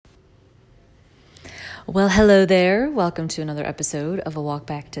Well, hello there. Welcome to another episode of A Walk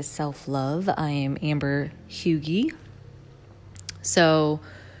Back to Self-Love. I am Amber Hughie. So,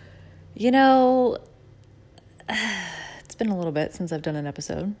 it's been a little bit since I've done an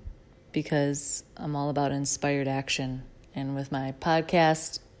episode because I'm all about inspired action. And with my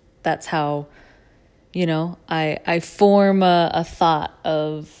podcast, that's how, I form a thought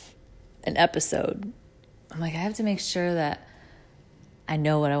of an episode. I'm like, I have to make sure that I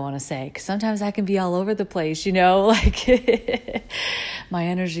know what I want to say, because sometimes I can be all over the place, like my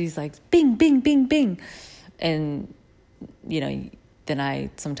energy's like bing, bing, bing, bing. And, then I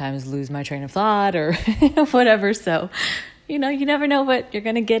sometimes lose my train of thought or whatever. So, you never know what you're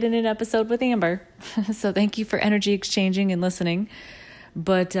going to get in an episode with Amber. So thank you for energy exchanging and listening.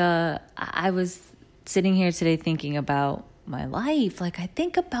 But I was sitting here today thinking about my life. Like, I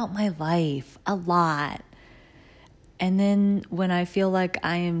think about my life a lot. And then when I feel like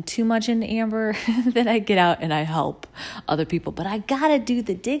I am too much into Amber, then I get out and I help other people. But I gotta do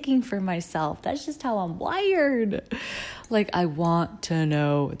the digging for myself. That's just how I'm wired. Like, I want to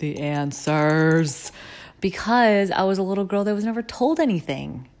know the answers because I was a little girl that was never told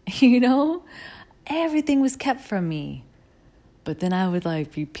anything, Everything was kept from me. But then I would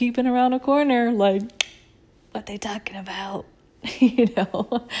be peeping around a corner, like, what they talking about,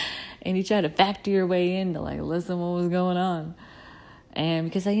 And you try to factor your way in to listen what was going on. And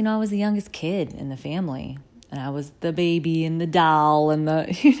because I was the youngest kid in the family, and I was the baby and the doll and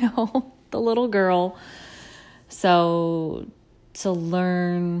the, the little girl. So to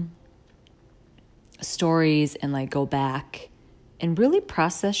learn stories and go back and really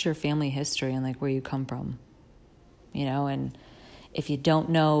process your family history and where you come from, and if you don't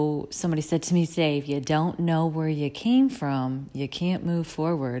know, somebody said to me today, if you don't know where you came from, you can't move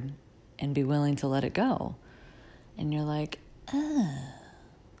forward and be willing to let it go. And you're like, that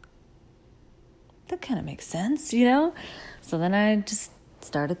kind of makes sense, So then I just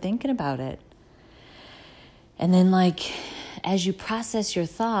started thinking about it. And then as you process your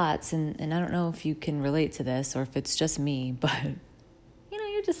thoughts, and I don't know if you can relate to this or if it's just me, but,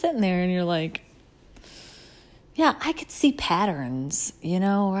 you're just sitting there and you're like, yeah, I could see patterns,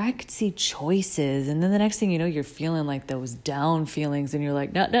 or I could see choices. And then the next thing you know, you're feeling those down feelings and you're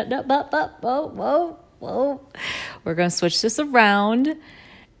like, no, whoa. We're going to switch this around.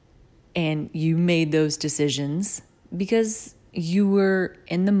 And you made those decisions because you were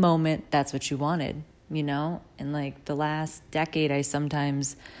in the moment. That's what you wanted, And the last decade, I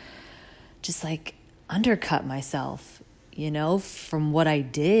sometimes just undercut myself, from what I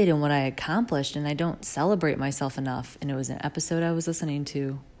did and what I accomplished. And I don't celebrate myself enough. And it was an episode I was listening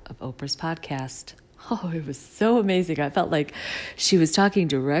to of Oprah's podcast. Oh, it was so amazing. I felt like she was talking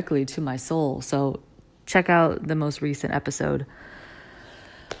directly to my soul. So check out the most recent episode.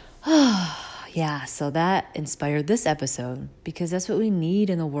 Yeah, so that inspired this episode because that's what we need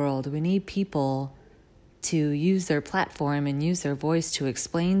in the world. We need people to use their platform and use their voice to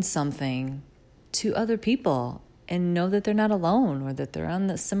explain something to other people and know that they're not alone or that they're on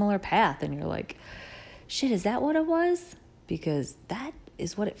the similar path. And you're like, shit, is that what it was? Because that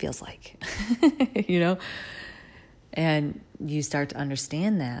is what it feels like, And you start to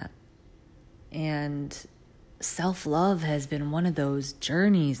understand that. And self-love has been one of those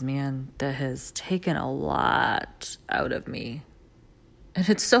journeys, man, that has taken a lot out of me. And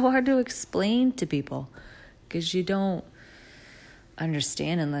it's so hard to explain to people because you don't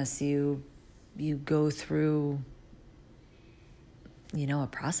understand unless you go through a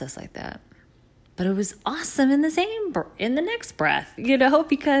process like that. But it was awesome in the next breath,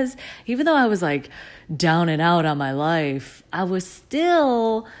 because even though I was down and out on my life, I was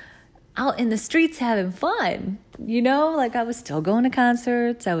still out in the streets having fun, I was still going to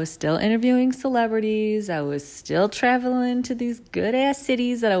concerts. I was still interviewing celebrities. I was still traveling to these good ass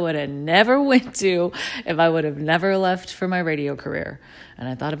cities that I would have never went to if I would have never left for my radio career. And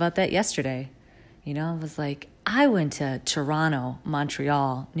I thought about that yesterday. I was like, I went to Toronto,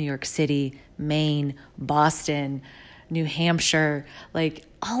 Montreal, New York City, Maine, Boston, New Hampshire,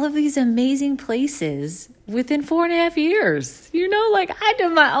 all of these amazing places within 4.5 years. I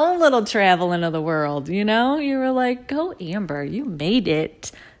did my own little travel into the world, You were like, go Amber, you made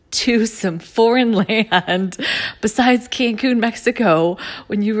it to some foreign land besides Cancun, Mexico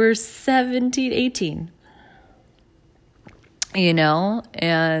when you were 17, 18.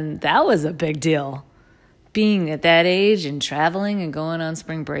 And that was a big deal. Being at that age and traveling and going on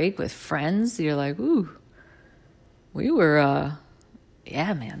spring break with friends, you're like, ooh, we were,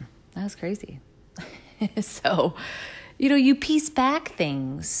 yeah, man, that was crazy. So, you piece back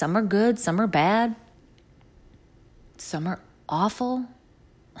things. Some are good, some are bad. Some are awful.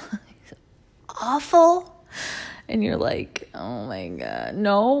 awful. And you're like, oh my God,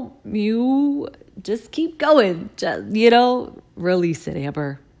 no, you just keep going. Just, release it,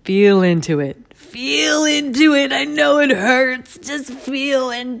 Amber. Feel into it. Feel into it. I know it hurts. Just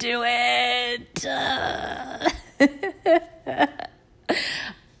feel into it.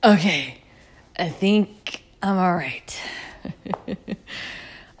 Okay. I think I'm all right.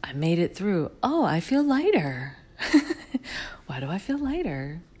 I made it through. Oh, I feel lighter. Why do I feel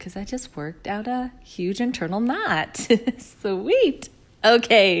lighter? Because I just worked out a huge internal knot. Sweet.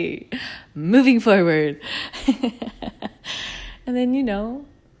 Okay. Moving forward. And then,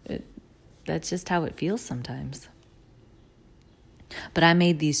 that's just how it feels sometimes. But I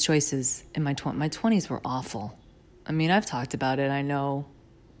made these choices in my 20s were awful. I mean, I've talked about it, I know,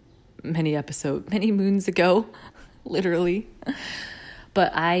 many moons ago, literally.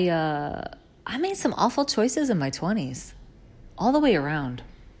 But I made some awful choices in my 20s, all the way around.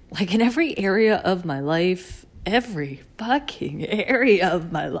 Like in every area of my life, every fucking area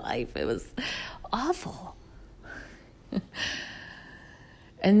of my life, it was awful.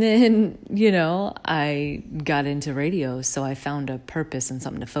 And then, I got into radio, so I found a purpose and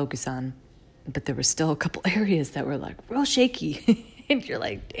something to focus on. But there were still a couple areas that were like real shaky. And you're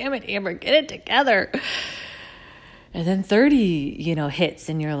like, damn it, Amber, get it together. And then 30, hits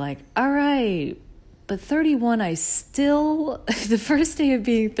and you're like, all right. But 31, the first day of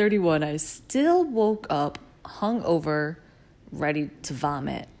being 31, I still woke up hungover, ready to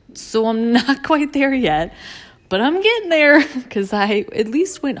vomit. So I'm not quite there yet. But I'm getting there because I at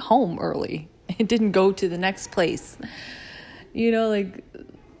least went home early and didn't go to the next place.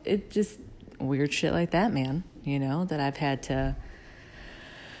 It just weird shit like that, man, that I've had to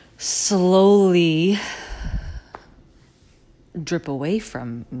slowly drip away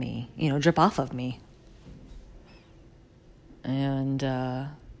from me, drip off of me. And that's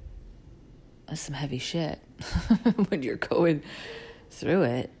some heavy shit when you're going through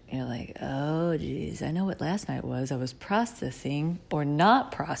it. You're like, oh, geez, I know what last night was. I was processing or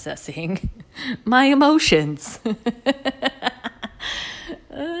not processing my emotions.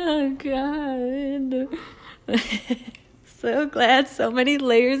 Oh, God. So glad so many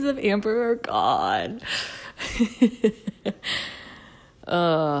layers of Amber are gone.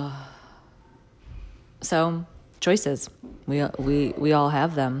 So, choices. We all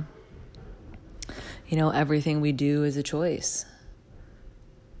have them. Everything we do is a choice.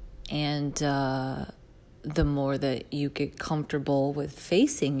 And the more that you get comfortable with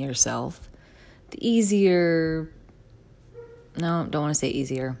facing yourself, the easier, no, don't want to say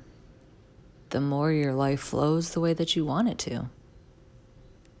easier, the more your life flows the way that you want it to.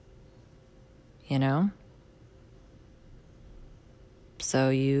 So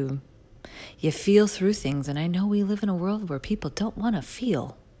you feel through things. And I know we live in a world where people don't want to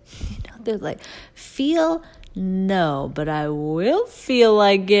feel. They're like, feel. No, but I will feel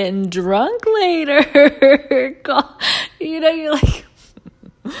like getting drunk later. You're like,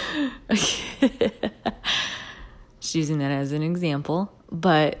 just using that as an example,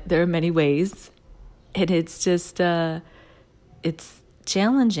 but there are many ways, and it's just, it's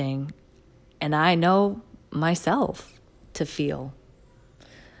challenging, and I know myself to feel,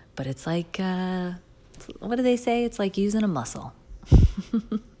 but it's like, what do they say? It's like using a muscle.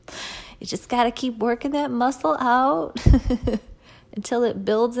 You just got to keep working that muscle out until it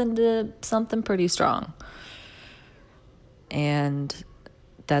builds into something pretty strong. And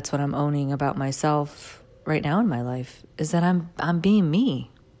that's what I'm owning about myself right now in my life, is that I'm being me.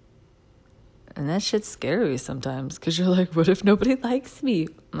 And that shit's scary sometimes, because you're like, what if nobody likes me?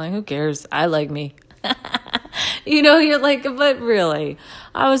 I'm like, who cares? I like me. You're like, but really,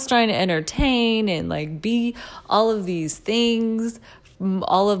 I was trying to entertain and like be all of these things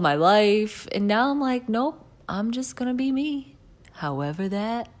all of my life, and now I'm like, nope, I'm just gonna be me, however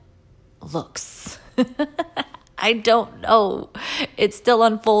that looks. I don't know. It's still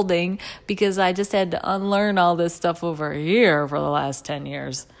unfolding because I just had to unlearn all this stuff over here for the last 10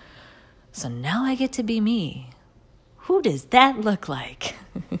 years. So now I get to be me. Who does that look like?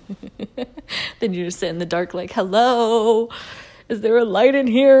 Then you just sit in the dark like, hello, is there a light in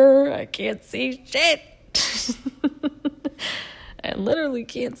here? I can't see shit. I literally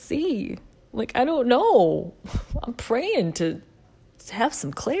can't see. Like, I don't know. I'm praying to have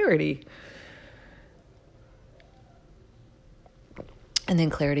some clarity. And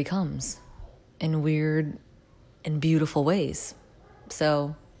then clarity comes in weird and beautiful ways.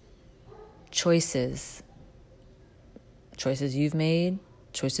 So, choices you've made,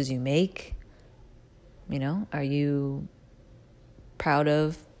 choices you make. Are you proud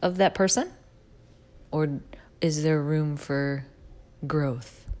of that person? Or is there room for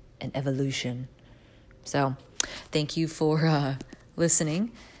growth and evolution. So thank you for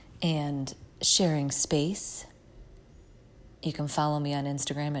listening and sharing space. You can follow me on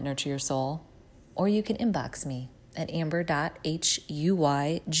Instagram at Nurture Your Soul, or you can inbox me at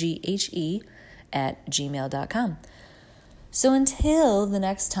amber.huyeghe@gmail.com. So until the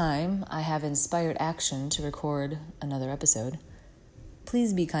next time I have inspired action to record another episode,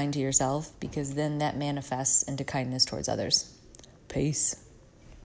 please be kind to yourself, because then that manifests into kindness towards others. Peace.